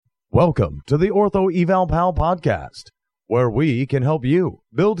Welcome to the Ortho Eval Pal podcast, where we can help you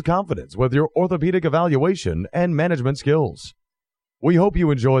build confidence with your orthopedic evaluation and management skills. We hope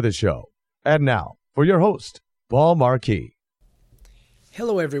you enjoy the show. And now, for your host, Paul Marquis.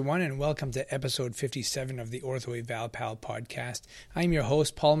 Hello, everyone, and welcome to episode 57 of the Ortho Eval Pal podcast. I'm your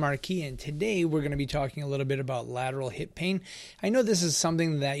host, Paul Marquis, and today we're going to be talking a little bit about lateral hip pain. I know this is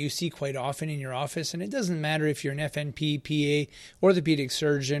something that you see quite often in your office, and it doesn't matter if you're an FNP, PA, orthopedic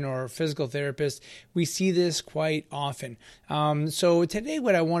surgeon, or physical therapist. We see this quite often. So today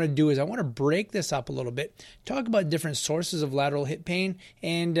what I want to do is I want to break this up a little bit, talk about different sources of lateral hip pain,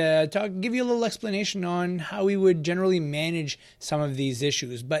 and give you a little explanation on how we would generally manage some of these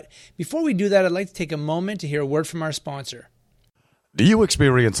issues. But before we do that, I'd like to take a moment to hear a word from our sponsor. Do you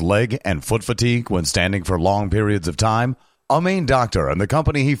experience leg and foot fatigue when standing for long periods of time? A Maine doctor and the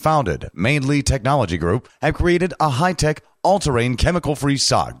company he founded, Mainly Technology Group, have created a high-tech, all-terrain, chemical-free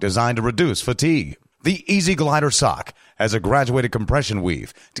sock designed to reduce fatigue. The Easy Glider sock has a graduated compression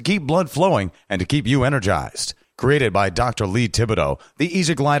weave to keep blood flowing and to keep you energized. Created by Dr. Lee Thibodeau, the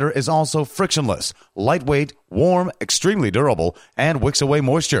Easy Glider is also frictionless, lightweight, warm, extremely durable, and wicks away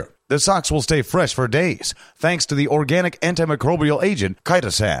moisture. The socks will stay fresh for days, thanks to the organic antimicrobial agent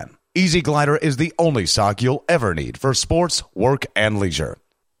chitosan. Easy Glider is the only sock you'll ever need for sports, work, and leisure.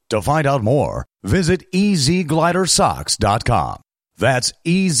 To find out more, visit EasyGliderSocks.com. That's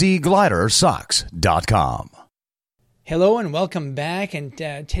EasyGliderSocks.com. Hello and welcome back, and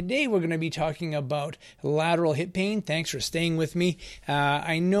today we're going to be talking about lateral hip pain. Thanks for staying with me.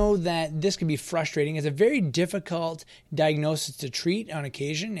 I know that this can be frustrating. It's a very difficult diagnosis to treat on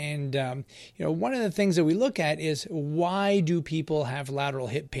occasion, and one of the things that we look at is why do people have lateral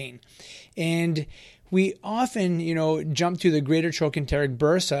hip pain? And we often, jump to the greater trochanteric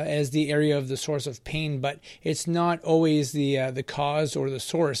bursa as the area of the source of pain, but it's not always the cause or the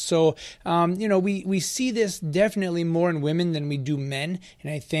source. So, we see this definitely more in women than we do men, and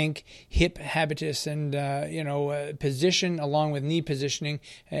I think hip habitus and position along with knee positioning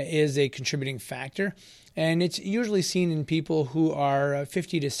is a contributing factor. And it's usually seen in people who are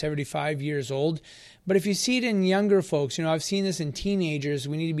 50 to 75 years old. But if you see it in younger folks, I've seen this in teenagers,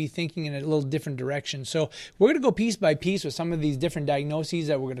 we need to be thinking in a little different direction. So we're going to go piece by piece with some of these different diagnoses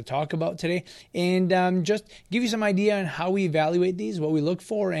that we're going to talk about today, and just give you some idea on how we evaluate these, what we look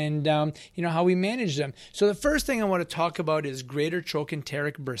for, and how we manage them. So the first thing I want to talk about is greater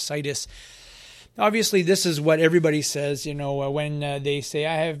trochanteric bursitis. Obviously, this is what everybody says, when they say,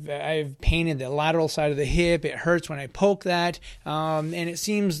 I have pain in the lateral side of the hip, it hurts when I poke that, and it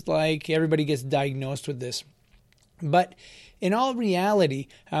seems like everybody gets diagnosed with this. But in all reality,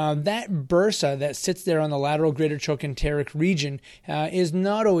 that bursa that sits there on the lateral greater trochanteric region is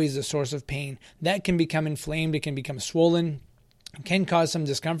not always the source of pain. That can become inflamed, it can become swollen, can cause some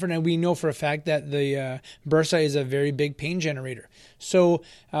discomfort, and we know for a fact that the bursa is a very big pain generator. So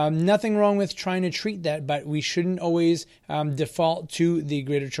nothing wrong with trying to treat that, but we shouldn't always default to the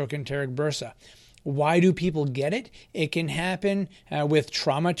greater trochanteric bursa. Why do people get it? It can happen with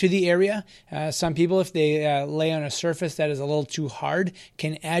trauma to the area. Some people, if they lay on a surface that is a little too hard,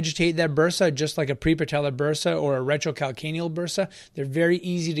 can agitate that bursa, just like a prepatellar bursa or a retrocalcaneal bursa. They're very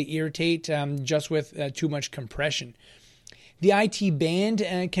easy to irritate just with too much compression. The IT band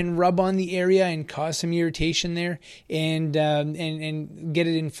can rub on the area and cause some irritation there and get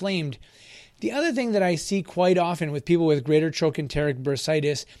it inflamed. The other thing that I see quite often with people with greater trochanteric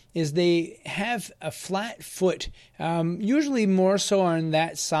bursitis is they have a flat foot, usually more so on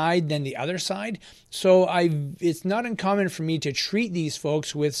that side than the other side. So it's not uncommon for me to treat these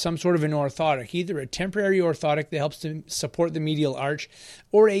folks with some sort of an orthotic, either a temporary orthotic that helps to support the medial arch,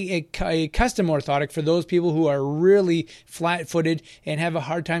 or a custom orthotic for those people who are really flat-footed and have a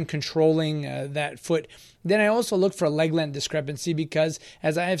hard time controlling that foot. Then I also look for a leg length discrepancy because,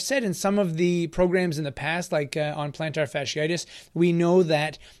 as I have said in some of the programs in the past, like on plantar fasciitis, we know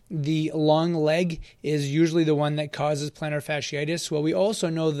that the long leg is usually the one that causes plantar fasciitis. Well, we also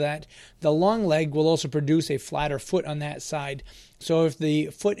know that the long leg will also produce a flatter foot on that side. So if the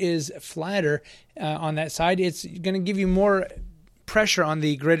foot is flatter on that side, it's going to give you more pressure on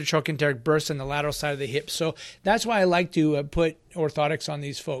the greater trochanteric bursa and the lateral side of the hip. So that's why I like to put orthotics on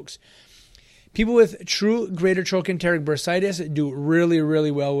these folks. People with true greater trochanteric bursitis do really,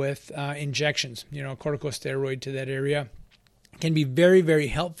 really well with injections. Corticosteroid to that area can be very, very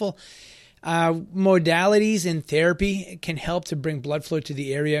helpful. Modalities in therapy can help to bring blood flow to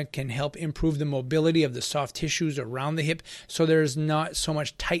the area, can help improve the mobility of the soft tissues around the hip, so there's not so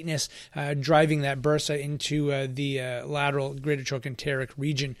much tightness driving that bursa into the lateral greater trochanteric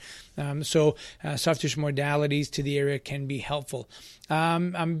region. So soft tissue modalities to the area can be helpful.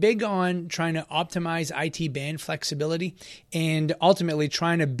 I'm big on trying to optimize IT band flexibility and ultimately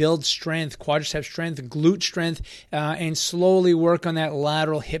trying to build strength, quadricep strength, glute strength, and slowly work on that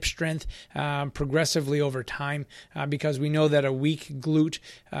lateral hip strength progressively over time, because we know that a weak glute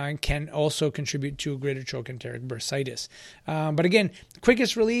can also contribute to greater trochanteric bursitis. But again,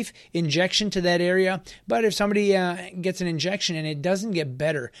 quickest relief, injection to that area. But if somebody gets an injection and it doesn't get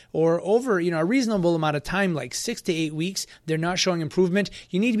better, or over a reasonable amount of time, like 6 to 8 weeks, they're not showing improvement,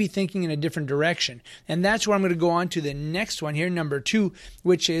 you need to be thinking in a different direction. And that's where I'm going to go on to the next one here, number 2,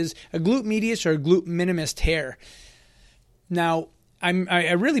 which is a glute medius or a glute minimus tear. Now,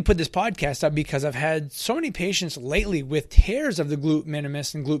 I really put this podcast up because I've had so many patients lately with tears of the glute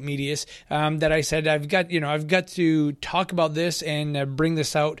minimus and glute medius that I said I've got to talk about this and bring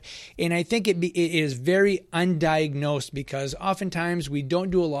this out. And I think it is very undiagnosed because oftentimes we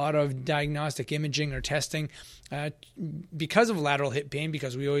don't do a lot of diagnostic imaging or testing because of lateral hip pain,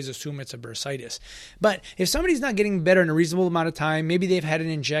 because we always assume it's a bursitis. But if somebody's not getting better in a reasonable amount of time, maybe they've had an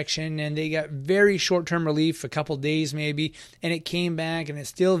injection and they got very short-term relief, a couple days maybe, and it came back and it's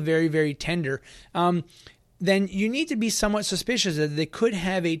still very, very tender, then you need to be somewhat suspicious that they could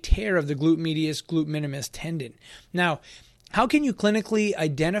have a tear of the glute medius, glute minimus tendon. Now, how can you clinically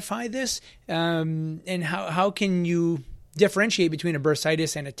identify this, and how can you differentiate between a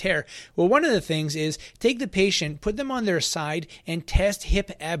bursitis and a tear? Well, one of the things is take the patient, put them on their side, and test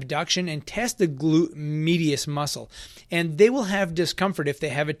hip abduction and test the glute medius muscle. And they will have discomfort if they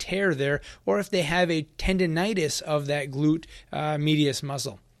have a tear there or if they have a tendinitis of that glute medius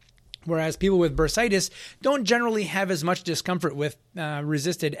muscle. Whereas people with bursitis don't generally have as much discomfort with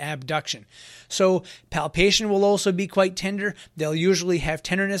resisted abduction. So palpation will also be quite tender. They'll usually have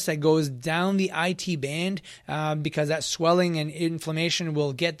tenderness that goes down the IT band because that swelling and inflammation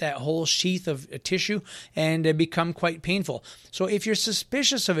will get that whole sheath of tissue and become quite painful. So if you're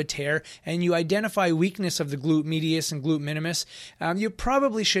suspicious of a tear and you identify weakness of the glute medius and glute minimus, you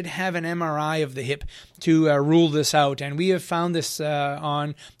probably should have an MRI of the hip to rule this out. And we have found this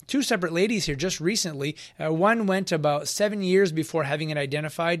on 2 separate ladies here just recently. One went about 7 years before having it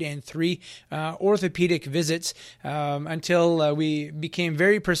identified, and 3 orthopedic visits until we became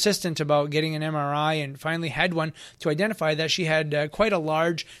very persistent about getting an MRI and finally had one to identify that she had quite a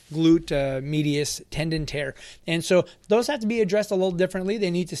large glute medius tendon tear. And so those have to be addressed a little differently.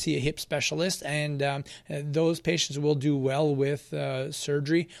 They need to see a hip specialist, and those patients will do well with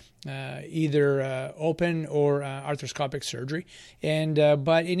surgery. Either open or arthroscopic surgery, and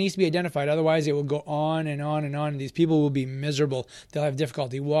but it needs to be identified. Otherwise, it will go on and on and on. And these people will be miserable. They'll have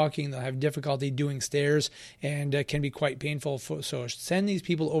difficulty walking. They'll have difficulty doing stairs, and can be quite painful. So send these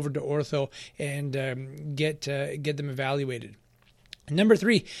people over to ortho and get them evaluated. Number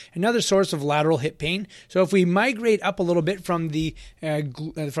 3, another source of lateral hip pain. So if we migrate up a little bit from the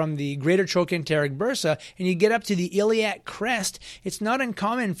greater trochanteric bursa and you get up to the iliac crest, it's not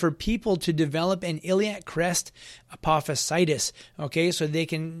uncommon for people to develop an iliac crest apophysitis. Okay, so they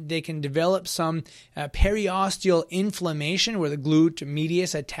can develop some periosteal inflammation where the glute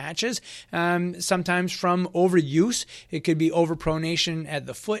medius attaches. Sometimes from overuse, it could be overpronation at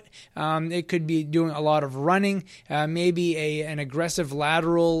the foot. It could be doing a lot of running, maybe an aggressive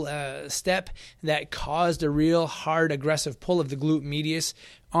lateral step that caused a real hard aggressive pull of the glute medius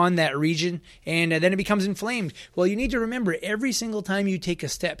on that region, and then it becomes inflamed. Well, you need to remember, every single time you take a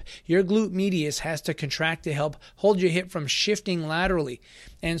step, your glute medius has to contract to help hold your hip from shifting laterally.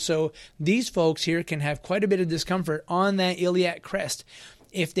 And so these folks here can have quite a bit of discomfort on that iliac crest.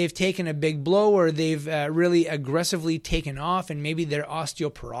 If they've taken a big blow or they've really aggressively taken off, and maybe they're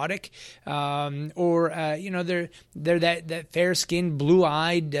osteoporotic, or they're that fair-skinned,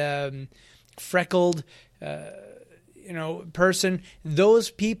 blue-eyed, freckled person,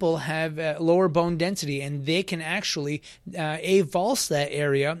 those people have lower bone density, and they can actually avulse that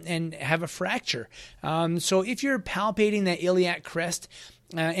area and have a fracture. So if you're palpating that iliac crest,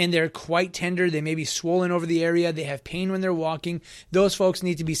 and they're quite tender, they may be swollen over the area, they have pain when they're walking, those folks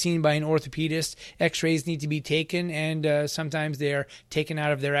need to be seen by an orthopedist. X-rays need to be taken, and sometimes they are taken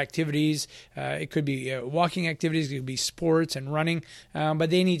out of their activities. It could be walking activities, it could be sports and running, but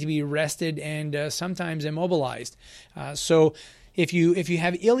they need to be rested and sometimes immobilized. So If you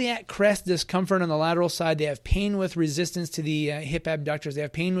have iliac crest discomfort on the lateral side, they have pain with resistance to the hip abductors, they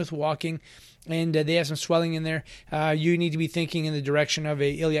have pain with walking, and they have some swelling in there, you need to be thinking in the direction of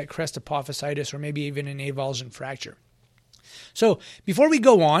a iliac crest apophysitis or maybe even an avulsion fracture. So before we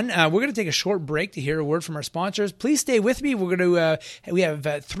go on, we're going to take a short break to hear a word from our sponsors. Please stay with me. We're going to we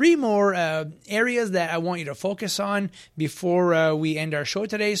have 3 more areas that I want you to focus on before we end our show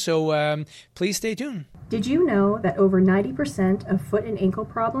today. So please stay tuned. Did you know that over 90% of foot and ankle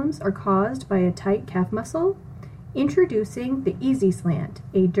problems are caused by a tight calf muscle? Introducing the Easy Slant,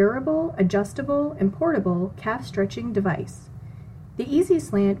 a durable, adjustable, and portable calf stretching device. The Easy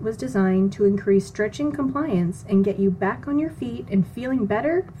Slant was designed to increase stretching compliance and get you back on your feet and feeling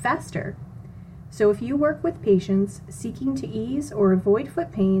better faster. So if you work with patients seeking to ease or avoid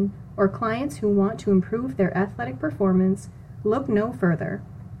foot pain or clients who want to improve their athletic performance, look no further.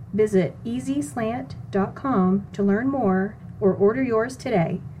 Visit easyslant.com to learn more or order yours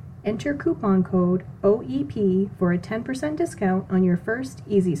today. Enter coupon code OEP for a 10% discount on your first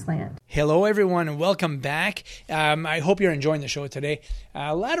Easy Slant. Hello, everyone, and welcome back. I hope you're enjoying the show today.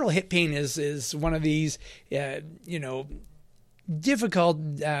 Lateral hip pain is one of these, difficult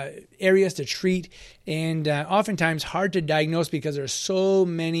areas to treat and oftentimes hard to diagnose because there's so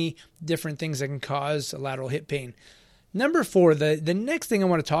many different things that can cause lateral hip pain. Number 4, the next thing I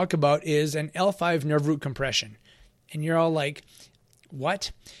want to talk about is an L5 nerve root compression. And you're all like,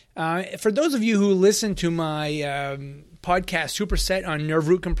 what? For those of you who listen to my podcast Superset on nerve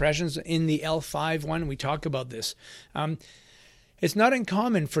root compressions, in the L5 one, we talk about this. It's not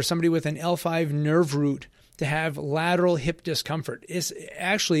uncommon for somebody with an L5 nerve root to have lateral hip discomfort. It's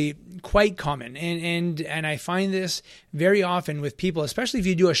actually quite common. And I find this very often with people, especially if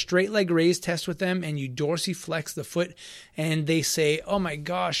you do a straight leg raise test with them and you dorsiflex the foot and they say, oh my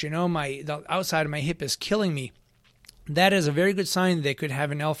gosh, the outside of my hip is killing me. That is a very good sign they could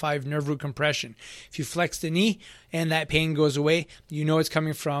have an L5 nerve root compression. If you flex the knee and that pain goes away, you know it's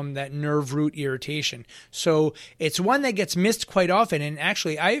coming from that nerve root irritation. So it's one that gets missed quite often. And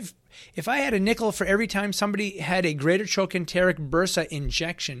actually, if I had a nickel for every time somebody had a greater trochanteric bursa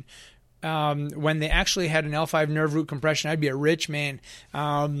injection when they actually had an L5 nerve root compression, I'd be a rich man.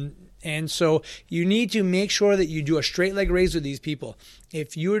 And so you need to make sure that you do a straight leg raise with these people.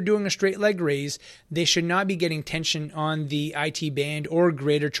 If you are doing a straight leg raise, they should not be getting tension on the IT band or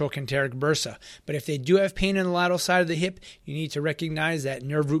greater trochanteric bursa. But if they do have pain on the lateral side of the hip, you need to recognize that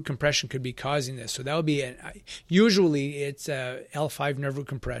nerve root compression could be causing this. So that will be usually it's a L5 nerve root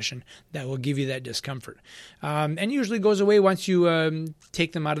compression that will give you that discomfort. And usually goes away once you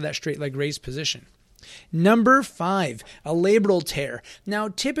take them out of that straight leg raise position. Number 5, a labral tear. Now,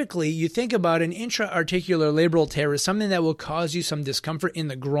 typically, you think about an intra-articular labral tear as something that will cause you some discomfort in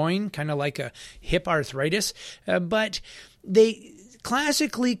the groin, kind of like a hip arthritis, but they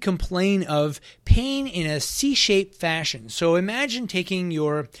classically complain of pain in a C-shaped fashion. So imagine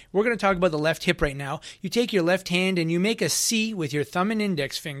we're going to talk about the left hip right now. You take your left hand and you make a C with your thumb and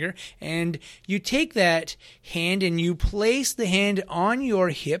index finger, and you take that hand and you place the hand on your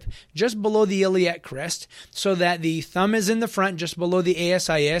hip just below the iliac crest so that the thumb is in the front just below the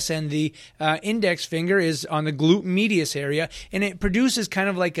ASIS and the index finger is on the glute medius area, and it produces kind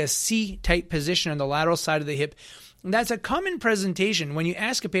of like a C-type position on the lateral side of the hip. That's a common presentation when you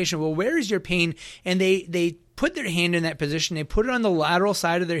ask a patient, well, where is your pain? And they put their hand in that position, they put it on the lateral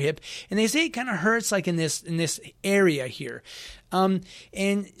side of their hip, and they say it kind of hurts like in this area here. And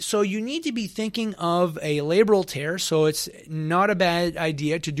so you need to be thinking of a labral tear, so it's not a bad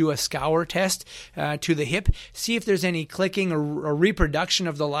idea to do a scour test to the hip, see if there's any clicking or reproduction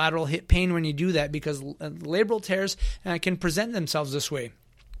of the lateral hip pain when you do that, because labral tears can present themselves this way.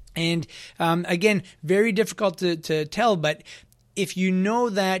 And again, very difficult to tell, but if you know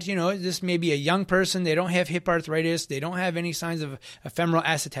that, this may be a young person, they don't have hip arthritis, they don't have any signs of a femoral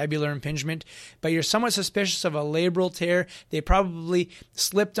acetabular impingement, but you're somewhat suspicious of a labral tear, they probably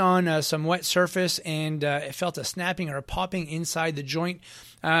slipped on some wet surface and felt a snapping or a popping inside the joint.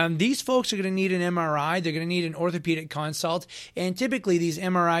 These folks are going to need an MRI. They're going to need an orthopedic consult. And typically these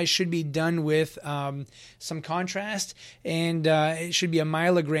MRIs should be done with some contrast, and it should be a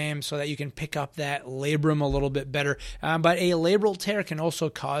myelogram so that you can pick up that labrum a little bit better. But a labral tear can also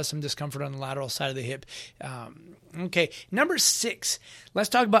cause some discomfort on the lateral side of the hip. Okay, number 6. Let's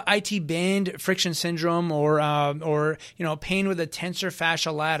talk about IT band friction syndrome, or pain with the tensor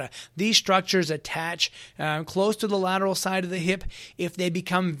fascia lata. These structures attach close to the lateral side of the hip. If they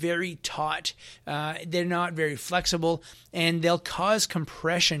become very taut, they're not very flexible, and they'll cause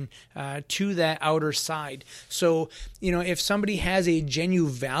compression to that outer side. So, if somebody has a genu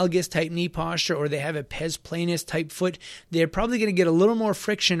valgus type knee posture, or they have a pes planus type foot, they're probably going to get a little more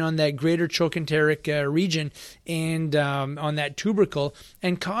friction on that greater trochanteric region and on that tubercle,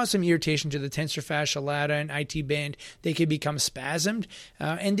 and cause some irritation to the tensor fascia lata and IT band. They can become spasmed,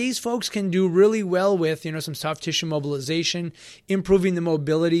 and these folks can do really well with some soft tissue mobilization, improving the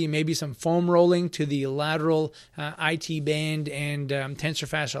mobility, maybe some foam rolling to the lateral IT band and tensor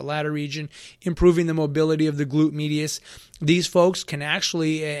fascia lata region, improving the mobility of the glute medius. These folks can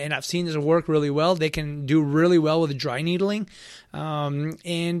actually, and I've seen this work really well, they can do really well with dry needling,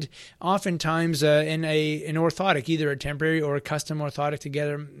 and oftentimes in an orthotic, either a temporary or a custom orthotic to get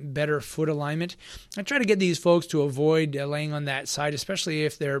a better foot alignment. I try to get these folks to avoid laying on that side, especially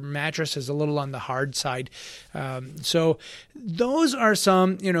if their mattress is a little on the hard side. So those are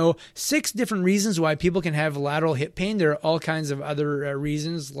some, 6 different reasons why people can have lateral hip pain. There are all kinds of other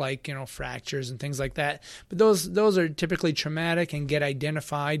reasons, like, fractures and things like that. But those are typically traumatic and get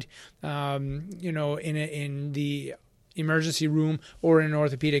identified, in the emergency room or in an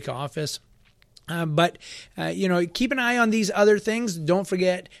orthopedic office. But keep an eye on these other things. Don't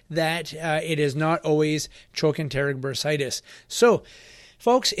forget that it is not always trochanteric bursitis. So,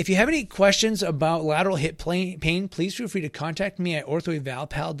 folks, if you have any questions about lateral hip pain, please feel free to contact me at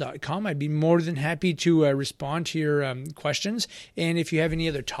orthoevalpal.com. I'd be more than happy to respond to your questions. And if you have any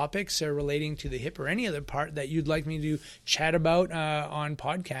other topics relating to the hip or any other part that you'd like me to chat about on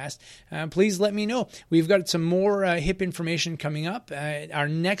podcast, please let me know. We've got some more hip information coming up. Our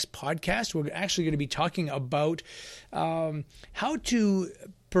next podcast, we're actually going to be talking about how to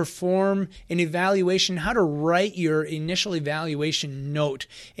perform an evaluation, how to write your initial evaluation note.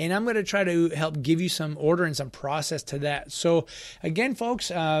 And I'm going to try to help give you some order and some process to that. So again, folks,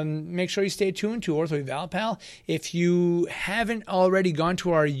 make sure you stay tuned to Ortho Eval Pal. If you haven't already gone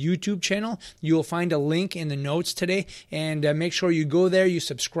to our YouTube channel, you'll find a link in the notes today, and make sure you go there, you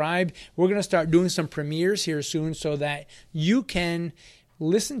subscribe. We're going to start doing some premieres here soon so that you can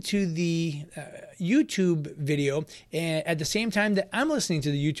listen to the YouTube video at the same time that I'm listening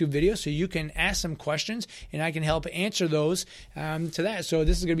to the YouTube video, so you can ask some questions and I can help answer those to that. So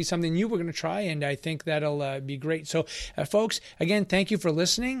this is going to be something new we're going to try, and I think that'll be great. So folks, again, thank you for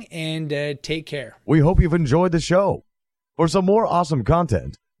listening, and take care. We hope you've enjoyed the show. For some more awesome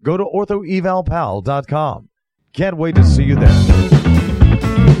content, go to orthoevalpal.com. Can't wait to see you there.